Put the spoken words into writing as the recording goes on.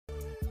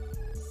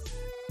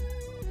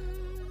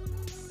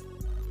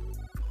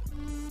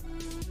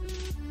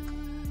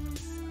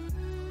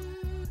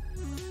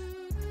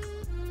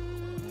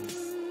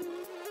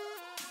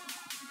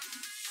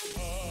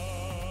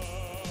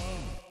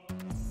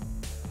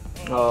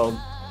Oh,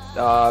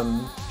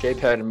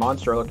 JPEG and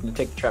Monster are looking to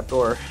take the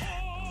trapdoor.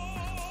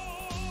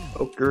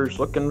 Oker's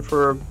looking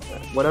for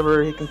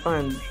whatever he can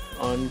find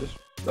on this.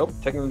 Oh,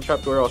 taking the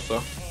trapdoor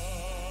also.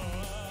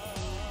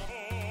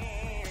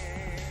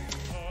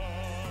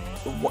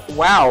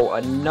 Wow,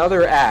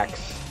 another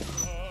axe.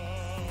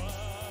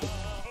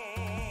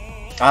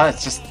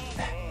 It's just...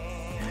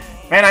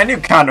 Man, I knew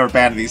Condor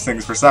banned these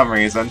things for some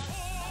reason.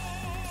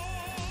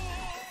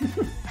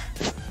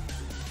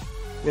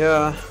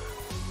 Yeah.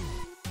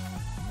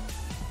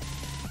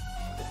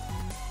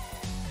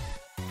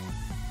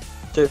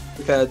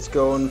 JPEG's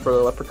going for the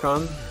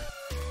Leprechaun.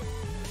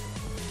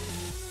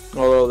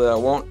 Although that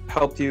won't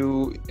help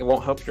you, it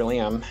won't help your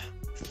lamb.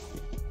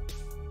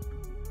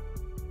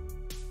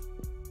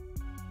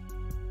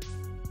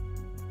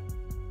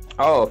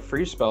 Oh,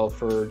 free spell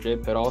for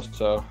JPEG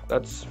also.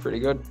 That's pretty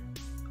good.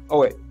 Oh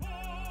wait,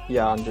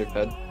 yeah, on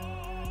JPEG.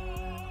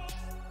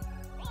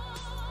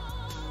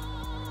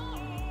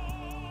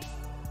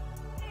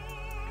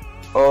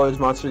 Oh, is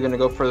Monster gonna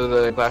go for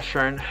the Glass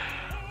Shrine?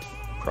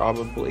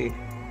 Probably.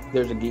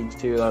 There's a Geeks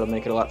too, that'll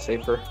make it a lot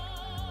safer.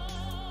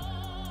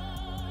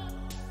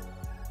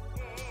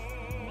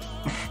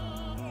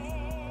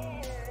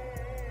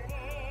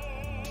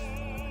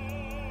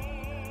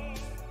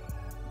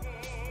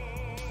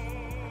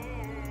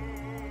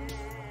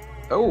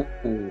 Oh,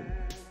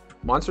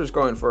 Monster's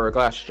going for a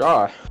Glass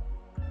Jaw.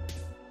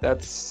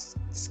 That's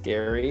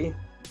scary.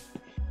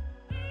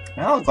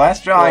 Well,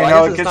 Glass Jaw, Well, you I know,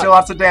 guess it it's gives not... you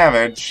lots of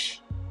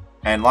damage.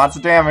 And lots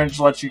of damage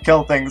lets you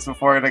kill things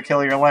before they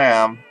kill your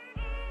lamb.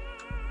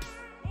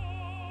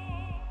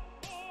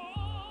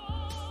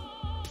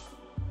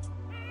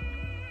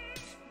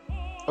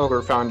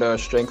 Ogre found a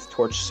Strength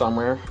Torch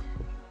somewhere.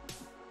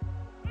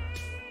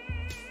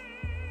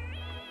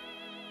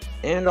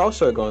 And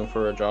also going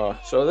for a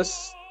Jaw. So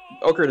this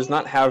Ogre does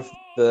not have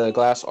the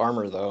glass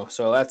armor though,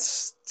 so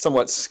that's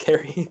somewhat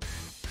scary.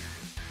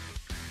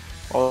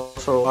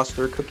 Also lost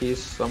their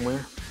cookies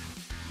somewhere.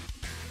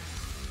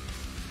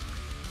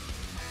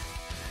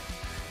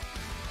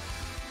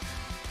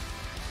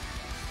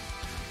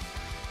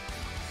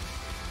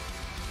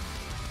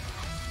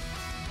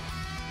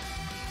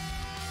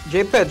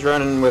 JPEG's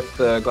running with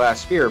the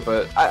glass spear,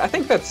 but I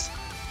think that's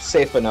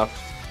safe enough.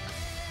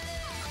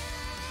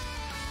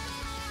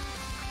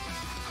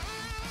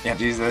 Yeah,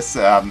 Jesus.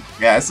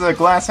 Yeah, it's a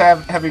glass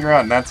heavy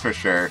run, that's for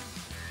sure.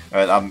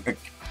 But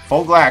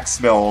full glass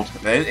build,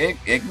 it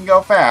can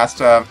go fast.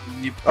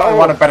 You probably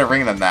want a better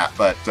ring than that,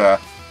 but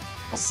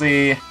we'll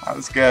see how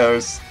this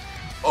goes.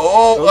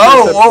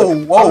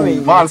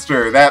 Whoa,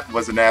 Monster! That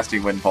was a nasty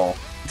wind pull.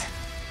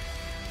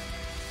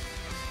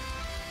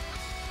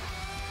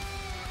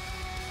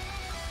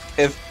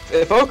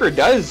 If Ogre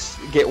does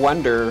get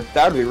Wonder,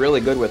 that would be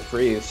really good with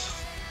Freeze.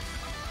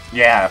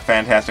 Yeah,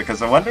 fantastic, because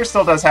the Wonder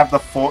still does have the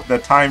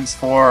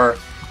 ×4.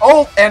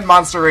 Oh, and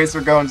Monster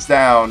Racer goes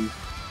down.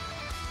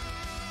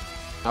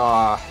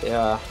 Ah,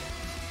 yeah.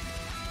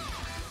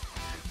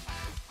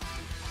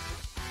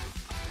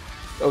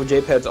 Oh,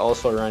 JPEG's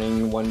also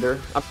running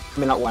Wonder. I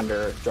mean, not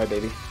Wonder, Dry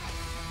Baby.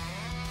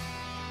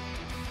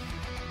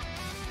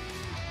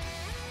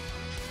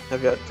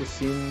 I've got to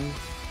see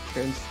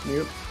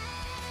Transmute.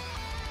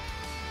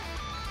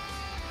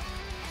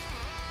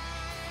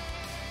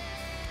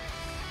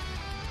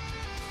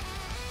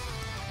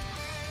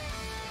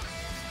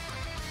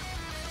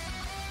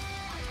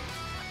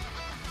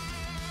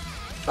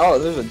 Oh,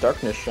 there's a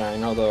Darkness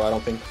Shine, although I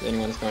don't think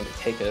anyone's going to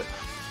take it.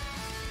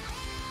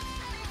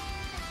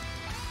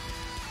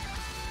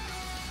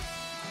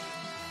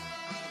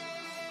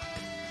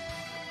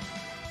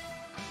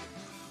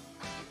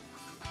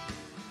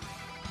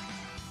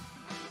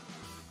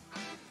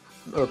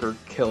 Ogre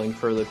killing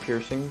for the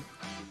piercing.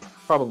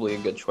 Probably a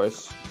good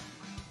choice.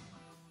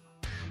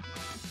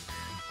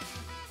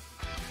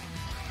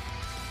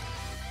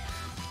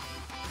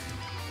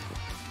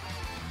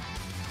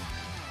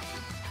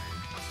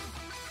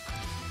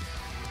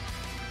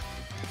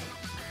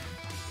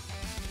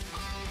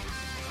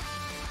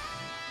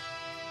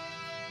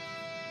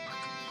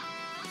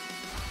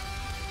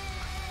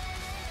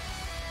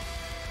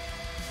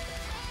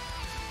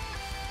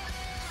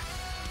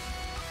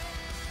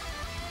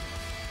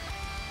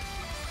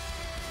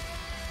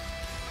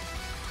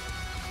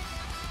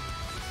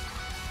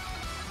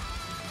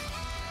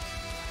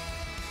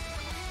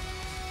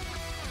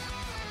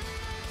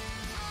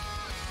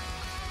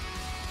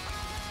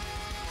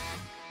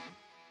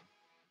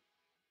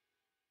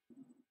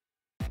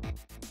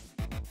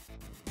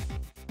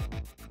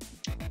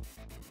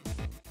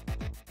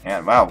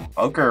 And wow,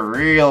 Ogre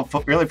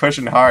really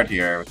pushing hard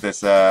here with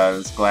this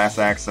this Glass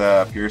Axe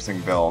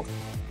piercing build.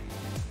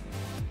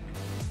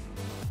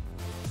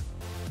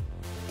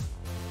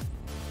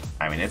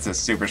 I mean, it's a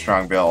super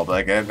strong build.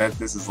 Like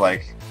this is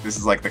like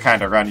the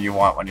kind of run you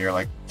want when you're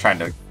like trying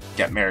to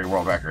get Mary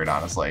World Record.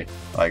 Honestly,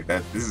 like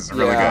that. This is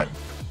really good.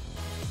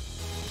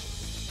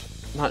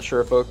 Not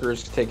sure if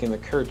Ogre's taking the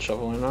Curd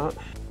Shovel or not.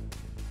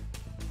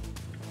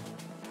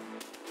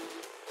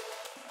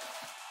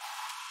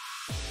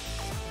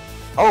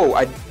 Oh,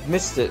 I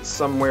missed it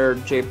somewhere.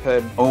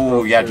 JPEG.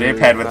 Oh yeah,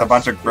 JPEG with a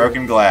bunch of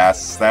broken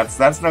glass.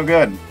 That's no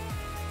good.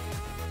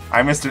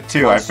 I missed it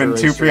too. I've been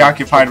too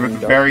preoccupied with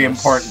very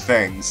important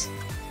things.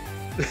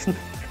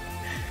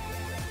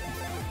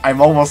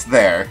 I'm almost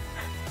there.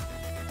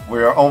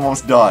 We're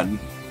almost done.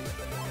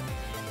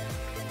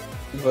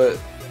 But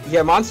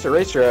yeah, Monster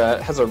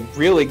Racer has a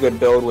really good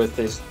build with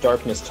his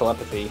darkness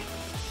telepathy.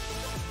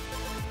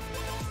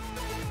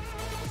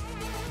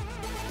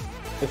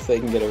 If they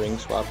can get a ring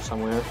swap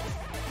somewhere.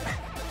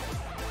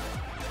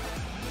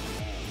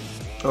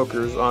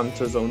 Oker's on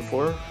to zone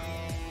 4.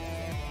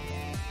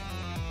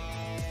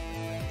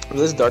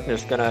 This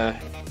darkness gonna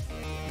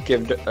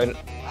give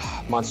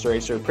Monster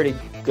Racer a pretty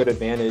good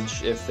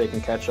advantage if they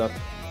can catch up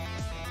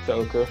to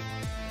Oker.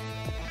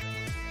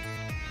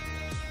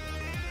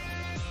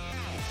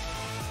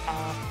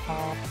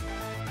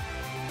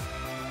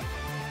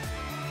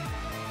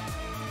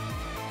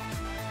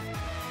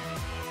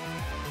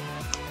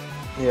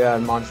 Yeah,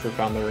 and Monster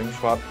found the ring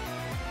swap.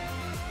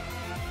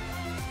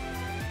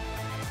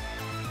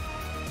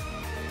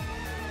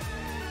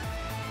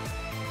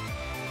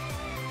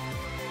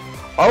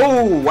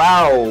 Oh,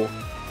 wow!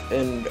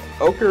 And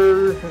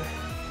Oker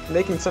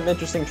making some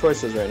interesting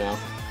choices right now.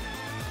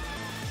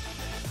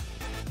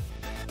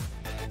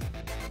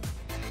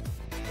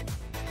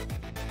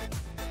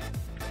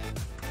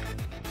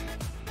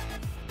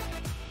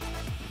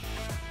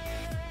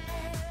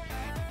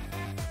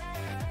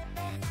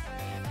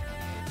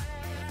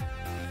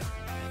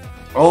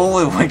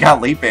 Oh, we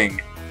got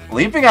leaping.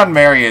 Leaping on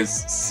Mary is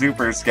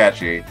super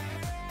sketchy.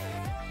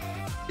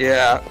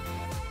 Yeah.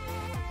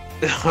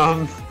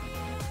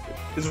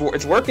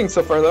 It's working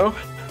so far though.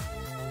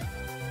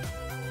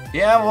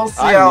 Yeah, we'll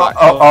see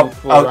how.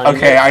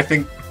 Okay. I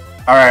think.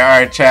 All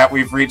right, chat.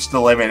 We've reached the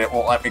limit. It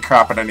won't let me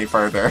crop it any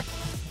further.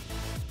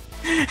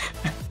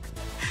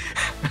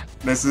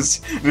 This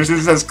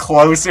is as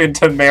close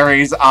into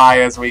Mary's eye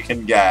as we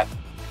can get.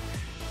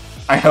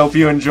 I hope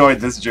you enjoyed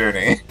this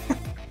journey.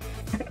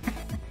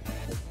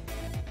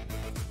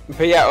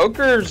 But yeah,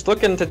 Oker's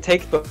looking to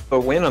take the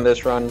win on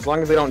this run as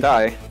long as they don't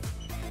die.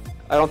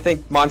 I don't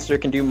think Monster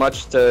can do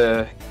much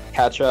to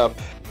catch up.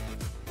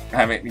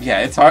 I mean,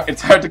 yeah, it's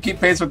hard to keep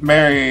pace with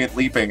Mary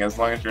leaping as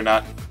long as you're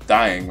not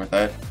dying with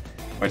it.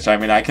 Which, I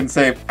mean, I can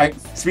say,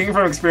 speaking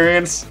from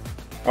experience,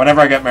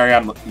 whenever I get Mary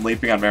on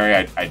leaping on Mary,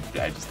 I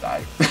just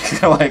die.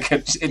 Like,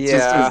 it just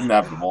is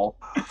inevitable.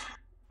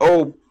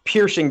 Oh,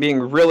 piercing being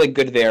really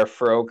good there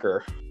for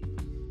Oker.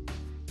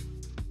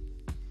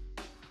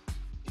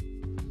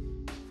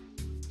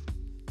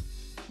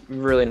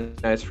 Really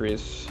nice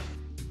freeze.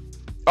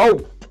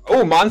 Oh,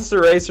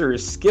 Monster Racer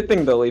is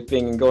skipping the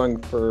leaping and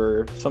going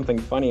for something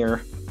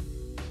funnier.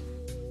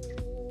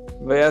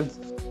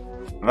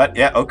 But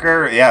yeah,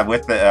 Oker, yeah,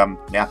 with the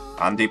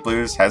on Deep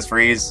Blues has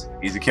freeze,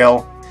 easy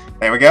kill.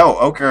 There we go,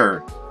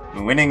 Oker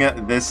winning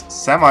this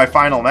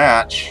semi-final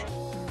match,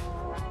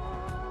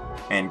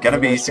 and gonna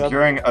be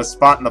securing a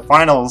spot in the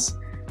finals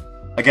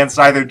against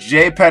either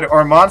JPEG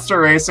or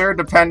Monster Racer,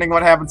 depending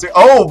what happens here.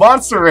 Oh,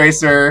 Monster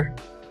Racer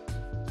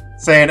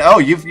saying, "Oh,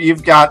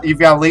 you've got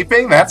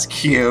leaping. That's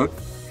cute.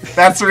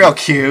 That's real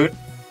cute."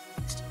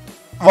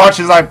 Watch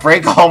as I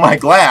break all my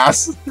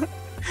glass.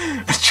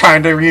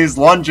 Trying to use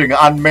lunging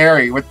on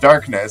Mary with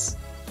darkness.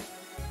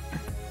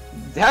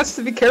 Has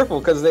to be careful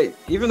because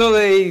even though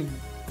they,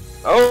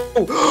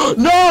 oh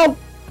no.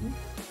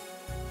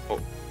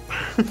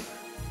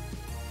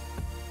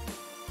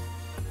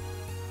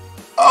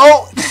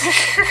 Oh.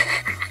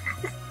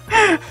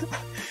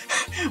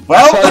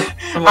 Well,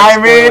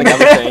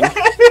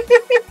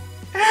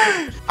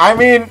 I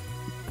mean,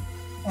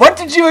 what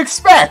did you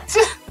expect?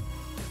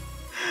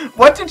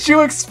 What did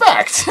you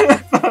expect?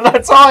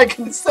 That's all I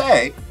can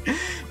say.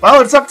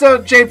 Well, it's up to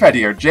JPEG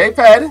here.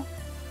 JPEG,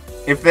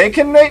 if they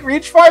can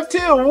reach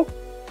 5-2,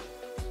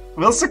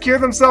 will secure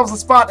themselves a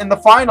spot in the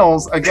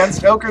finals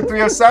against Oker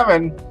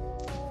 307.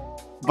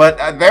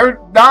 But they're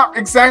not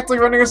exactly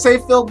running a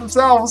safe build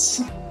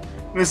themselves.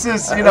 This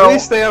is, you know... At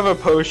least they have a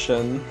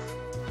potion.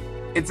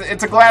 It's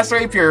a Glass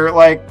Rapier,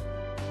 like...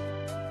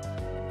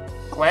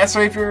 Glass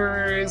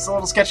Rapier is a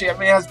little sketchy. I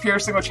mean, it has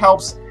piercing, which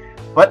helps.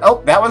 But,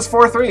 oh, that was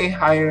 4-3.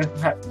 I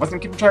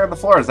wasn't keeping track of the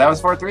floors. That was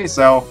 4-3,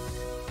 so...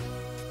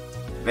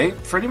 They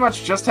pretty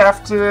much just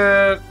have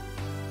to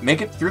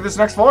make it through this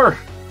next floor.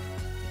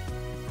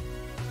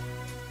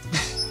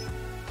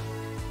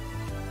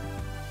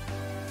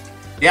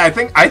 Yeah, I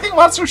think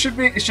Monster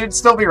should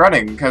still be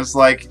running, because,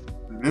 like,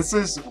 this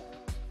is...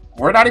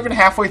 We're not even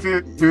halfway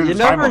through the time. You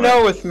never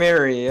know with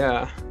Mary,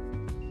 yeah.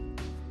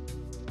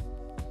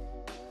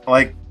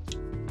 Like...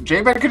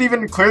 JPEG could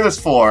even clear this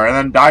floor and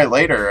then die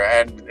later,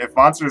 and if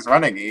Monster's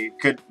running, he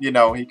could, you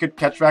know, he could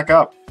catch back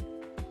up.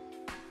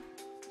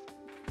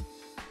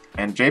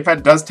 And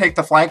JPEG does take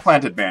the flank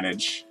plant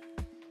advantage.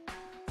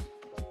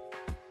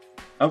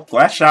 Oh,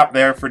 glass shop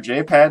there for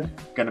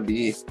JPEG. Gonna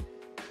be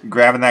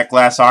grabbing that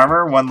glass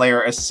armor, one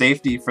layer of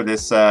safety for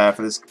this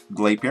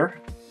Glapier.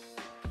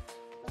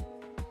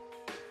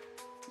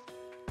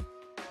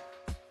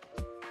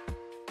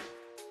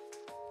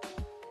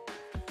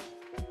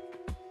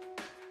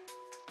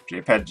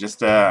 JPEG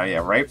just, yeah,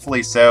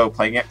 rightfully so,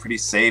 playing it pretty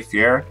safe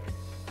here.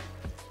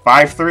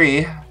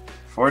 5-3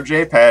 for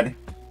JPEG.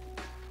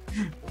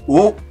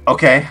 Ooh,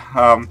 okay.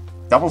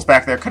 Doubles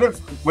back there.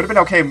 Would have been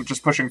okay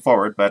just pushing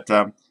forward, but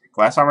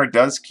Glass Armor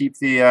does keep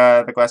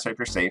the Glass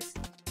Viper safe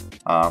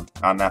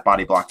on that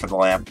body block for the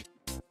lamp.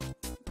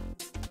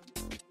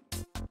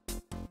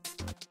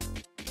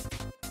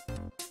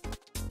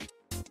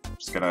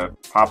 Just gonna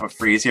pop a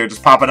freeze here.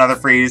 Just pop another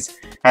freeze.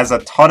 Has a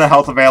ton of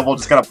health available.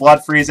 Just gonna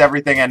blood freeze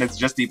everything, and it's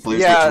just deep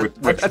blues. Yeah,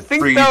 with I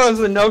think freeze. that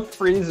was enough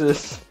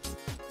freezes.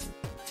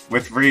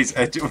 With freeze,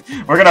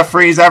 we're gonna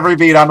freeze every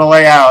beat on the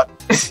way out.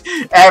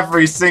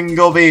 Every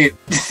single beat.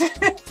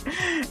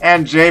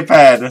 And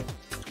JPEG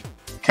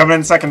coming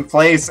in second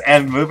place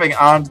and moving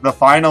on to the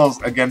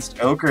finals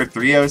against Ochre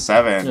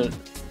 307.